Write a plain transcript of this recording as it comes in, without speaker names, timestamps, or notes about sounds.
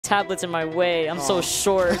tablets in my way. I'm so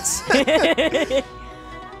short.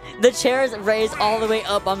 The chair is raised all the way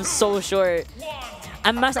up. I'm so short.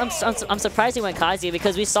 I'm surprised he went Kazuya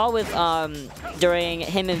because we saw with during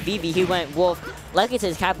him and Vivi, he went Wolf, likely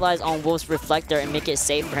to capitalize on Wolf's reflector and make it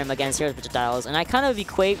safe for him against Hero's projectiles. And I kind of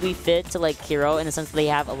equate Wii Fit to like Hero in the sense that they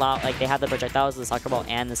have a lot, like they have the projectiles, the soccer ball,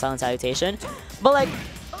 and the silent salutation. But like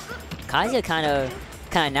Kazuya kind of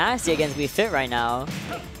nasty against Wii Fit right now.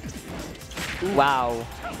 Wow,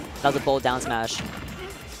 that was a bold down smash.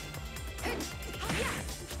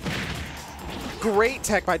 Great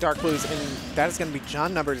tech by DarkBlues, and that is going to be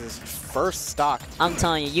John Numbers' first stock. I'm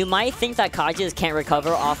telling you, you might think that Kazuya can't recover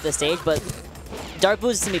off the stage, but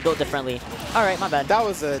DarkBlues is going to be built differently. All right, my bad. That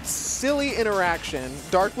was a silly interaction.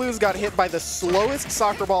 DarkBlues got hit by the slowest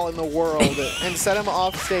soccer ball in the world and set him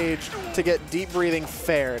off stage to get deep breathing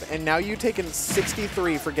fared. And now you've taken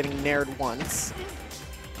 63 for getting nared once.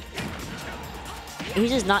 He's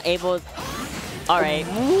just not able. All right.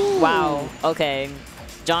 Ooh. Wow. Okay.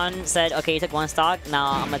 John said, okay, you took one stock.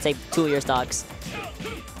 Now I'm going to take 2 of your stocks.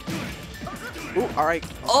 Ooh, all right.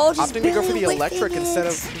 Oh, opting to go for the electric instead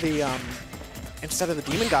of the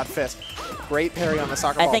Demon God Fist. Great parry on the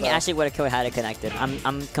soccer ball. I think Ashley would have killed had it connected.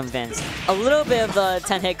 I'm convinced. A little bit of the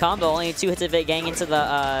 10-hit combo, only 2 hits of it getting into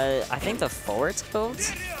the, I think the forward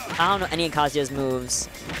tilt? I don't know any of Kazuya's moves.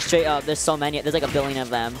 Straight up, there's so many. There's like a billion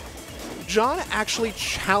of them. John actually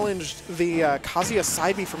challenged the Kazuya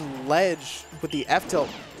side B from ledge with the F tilt.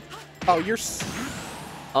 Oh, you're...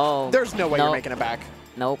 Oh. There's no way you're making it back.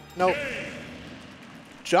 Nope. Nope.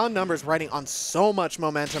 John Numbers riding on so much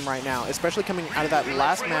momentum right now, especially coming out of that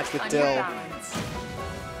last match with Dill.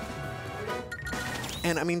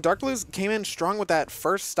 And I mean, DarkBlues came in strong with that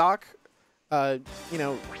first stock. You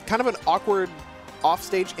know, kind of an awkward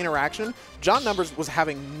offstage interaction. John Numbers was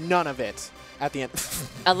having none of it at the end.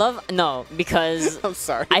 I love, no, because I'm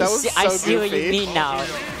sorry. I That was so I see what goofy. you mean now.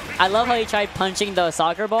 I love how he tried punching the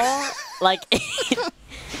soccer ball. Like,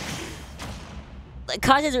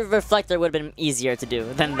 Kazuya's reflector would have been easier to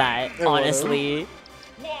do than that, honestly.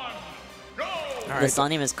 The song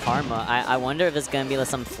name is Karma. I wonder if it's going to be like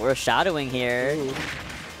some foreshadowing here. Ooh.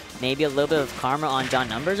 Maybe a little bit of karma on John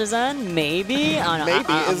Numbers' end? Maybe? I don't know.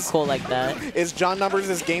 Maybe. I'm cool like that. Is John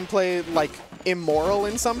Numbers' gameplay, like, immoral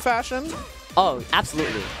in some fashion? Oh,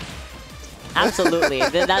 absolutely. Absolutely.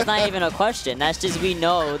 That's not even a question. That's just, we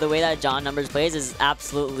know the way that John Numbers plays is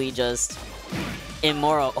absolutely just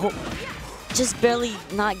immoral. Oh, just barely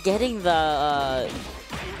not getting the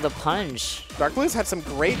punch. DarkBlues had some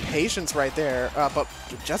great patience right there, but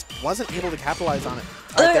just wasn't able to capitalize on it.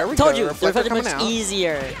 All right, there we Told go. you, the reflector coming much out.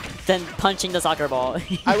 easier than punching the soccer ball.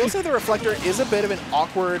 I will say the reflector is a bit of an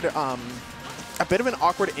awkward,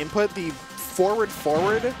 input. The forward,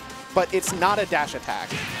 but it's not a dash attack,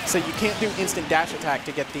 so you can't do instant dash attack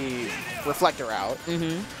to get the reflector out.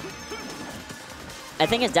 Mm-hmm. I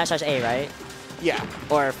think it's dash A, right? Yeah.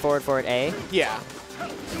 Or forward A. Yeah.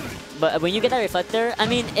 But when you get that reflector, I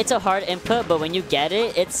mean, it's a hard input, but when you get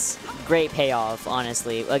it, it's great payoff,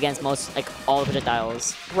 honestly, against most, like, all the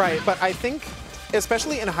projectiles. Right, but I think,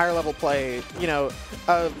 especially in higher level play, you know,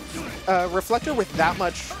 a reflector with that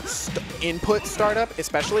much input startup,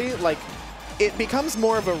 especially, like, it becomes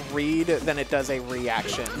more of a read than it does a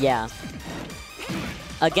reaction. Yeah.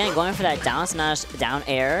 Again, going for that down smash, down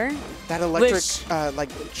air. That electric, like,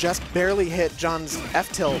 just barely hit John's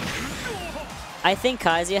F tilt. I think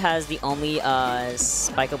Kazuya has the only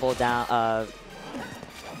spikeable down.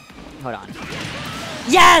 Hold on.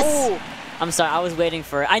 Yes! Oh! I'm sorry, I was waiting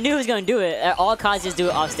for it. I knew he was going to do it. All Kazuyas do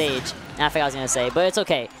it off stage. And I forgot what I was going to say, but it's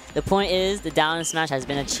okay. The point is, the down smash has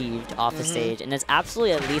been achieved off the stage, and it's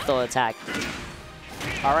absolutely a lethal attack.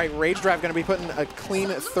 All right, Rage Drive going to be putting a clean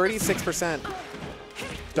 36%.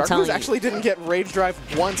 DarkBlues actually didn't get Rage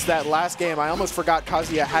Drive once that last game. I almost forgot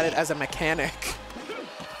Kazuya had it as a mechanic.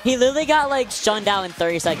 He literally got, like, shunned down in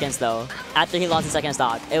 30 seconds, though, after he lost his second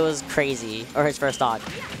stock. It was crazy, or his first stock.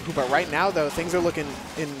 But right now, though, things are looking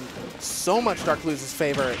in so much DarkBlues'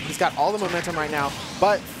 favor. He's got all the momentum right now,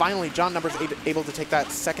 but finally, John Numbers able to take that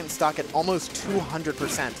second stock at almost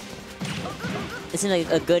 200%. This is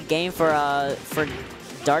a good game for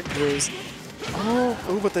DarkBlues.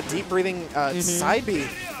 Oh, but the deep breathing side B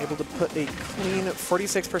able to put a clean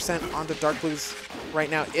 46% onto DarkBlues right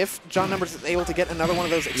now. If John Numbers is able to get another one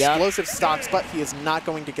of those explosive stocks, but he is not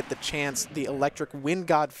going to get the chance. The Electric Wind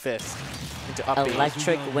God Fist into up B.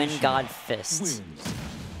 Electric Wind God Fist.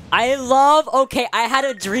 I love, okay, I had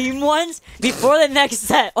a dream once before the next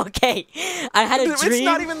set, okay. I had a dream. It's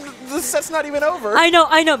not even, the set's not even over. I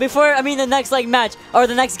know, before, I mean the next, like, match, or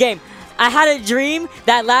the next game. I had a dream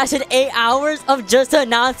that lasted 8 hours of just an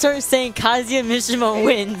announcer saying Kazuya Mishima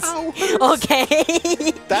wins. Okay?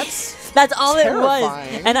 That's all terrifying.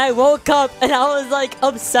 it was. And I woke up and I was like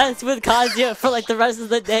obsessed with Kazuya for like the rest of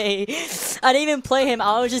the day. I didn't even play him.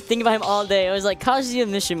 I was just thinking about him all day. I was like, Kazuya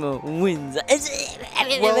Mishima wins.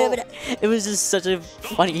 Well, it was just such a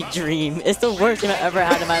funny dream. It's the worst dream I've ever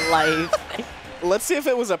had in my life. Let's see if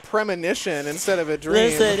it was a premonition instead of a dream.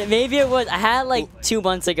 Listen, maybe it was. I had like 2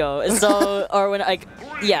 months ago. So, or when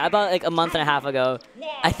about like a month and a half ago.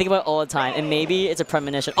 I think about it all the time. And maybe it's a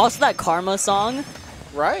premonition. Also, that Karma song.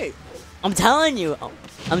 Right. I'm telling you,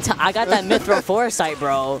 I got that Mithril foresight,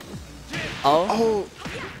 bro. Oh.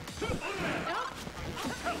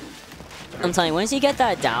 I'm telling you, once you get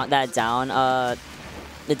the down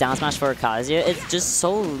smash for Kazuya, it's just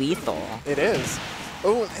so lethal. It is.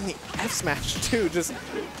 Oh, and the F smash too, just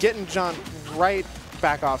getting John right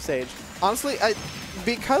back off stage. Honestly,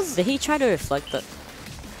 because did he try to reflect the?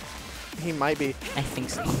 He might be. I think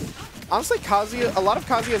so. Honestly, a lot of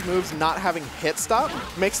Kazuya's moves not having hit stop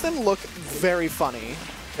makes them look very funny,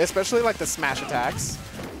 especially like the smash attacks.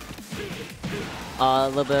 A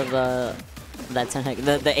little bit of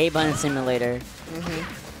the A button simulator.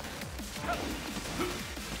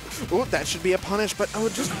 Ooh, that should be a punish, but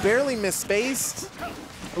just barely misspaced.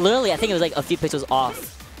 Literally, I think it was like a few pixels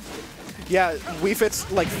off. Yeah, Wii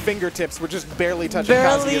Fit's like fingertips were just barely touching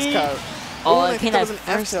Kazuya's cut. Oh, I think that was an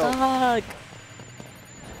F tilt. Stock.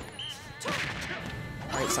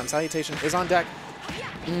 Alright, Sun Salutation is on deck.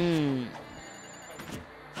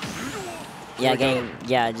 Yeah,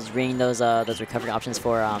 just reading those recovery options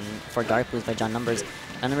for DarkBlues by John Numbers.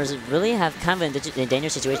 John Numbers really have kind of a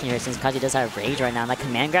dangerous situation here since Kazuya does have Rage right now. And that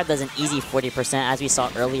command grab does an easy 40% as we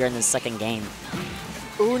saw earlier in the second game.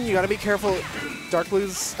 Ooh, and you gotta be careful.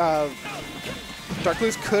 DarkBlues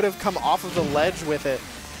could have come off of the ledge with it.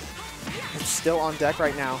 It's still on deck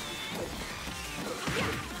right now.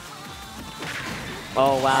 Oh,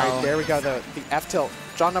 wow. All right, there we go, the F tilt.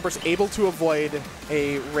 John Numbers able to avoid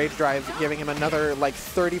a Rage Drive, giving him another like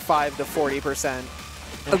 35 to 40%.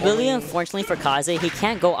 Really, unfortunately for Kaze, he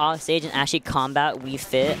can't go off stage and actually combat Wii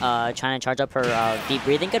Fit, trying to charge up her deep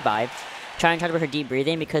breathing. Goodbye. Trying to charge up her deep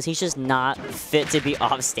breathing because he's just not fit to be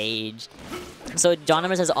off stage. So John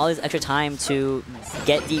Numbers has all this extra time to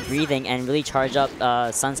get deep breathing and really charge up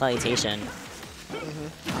Sun Salutation. All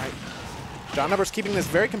right. John Numbers keeping this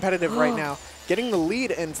very competitive right now. Getting the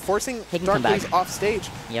lead and forcing DarkBlues off stage.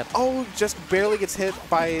 Yep. Oh, just barely gets hit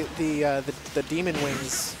by the Demon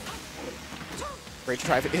Wings. Rage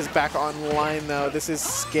Drive is back online though. This is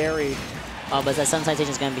scary. Oh, but that Sun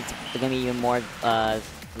Salutation is gonna be even more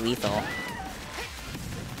lethal. All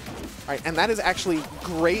right, and that is actually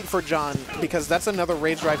great for John because that's another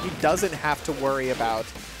Rage Drive he doesn't have to worry about.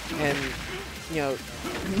 And you know,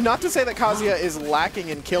 not to say that Kazuya is lacking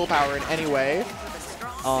in kill power in any way.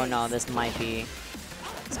 Oh no, this might be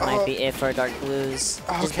it for DarkBlues.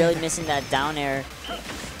 Okay. Just barely missing that down air.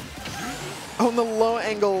 Oh, and the low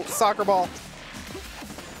angle soccer ball.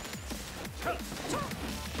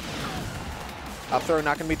 Up throw,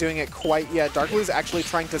 not going to be doing it quite yet. DarkBlues actually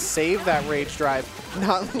trying to save that Rage Drive.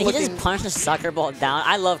 He just punched the soccer ball down.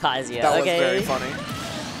 I love Kazuya. That was very funny.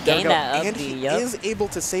 Gain that up and he is able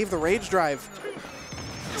to save the Rage Drive.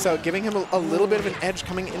 So giving him a little bit of an edge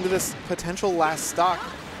coming into this potential last stock.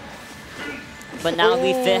 But now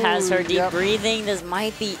Wii Fit has her deep breathing. This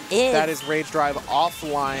might be it. That is Rage Drive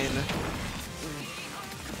offline.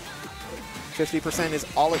 50% is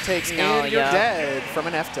all it takes, and you're dead from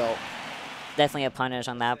an F tilt. Definitely a punish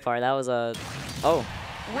on that part. That was a... Oh.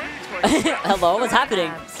 Hello? What's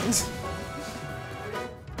happening?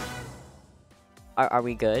 Are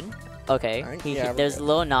we good? Okay. Right, there's a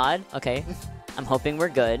little nod. Okay. I'm hoping we're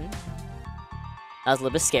good. That was a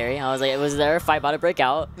little bit scary. I was like, was there a fight about to break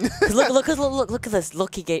out? Look at this.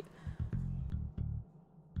 Look, he gave...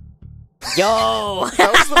 Yo!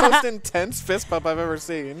 That was the most intense fist bump I've ever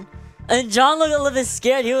seen. And John looked a little bit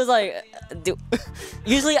scared. He was like, dude,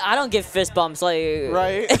 usually I don't give fist bumps. Like,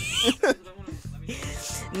 right?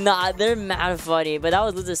 Nah, they're mad funny. But that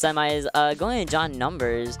was L.Semis. Going to John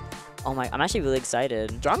Numbers. Oh my, I'm actually really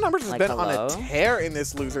excited. John Numbers has been on a tear in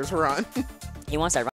this losers run. He wants that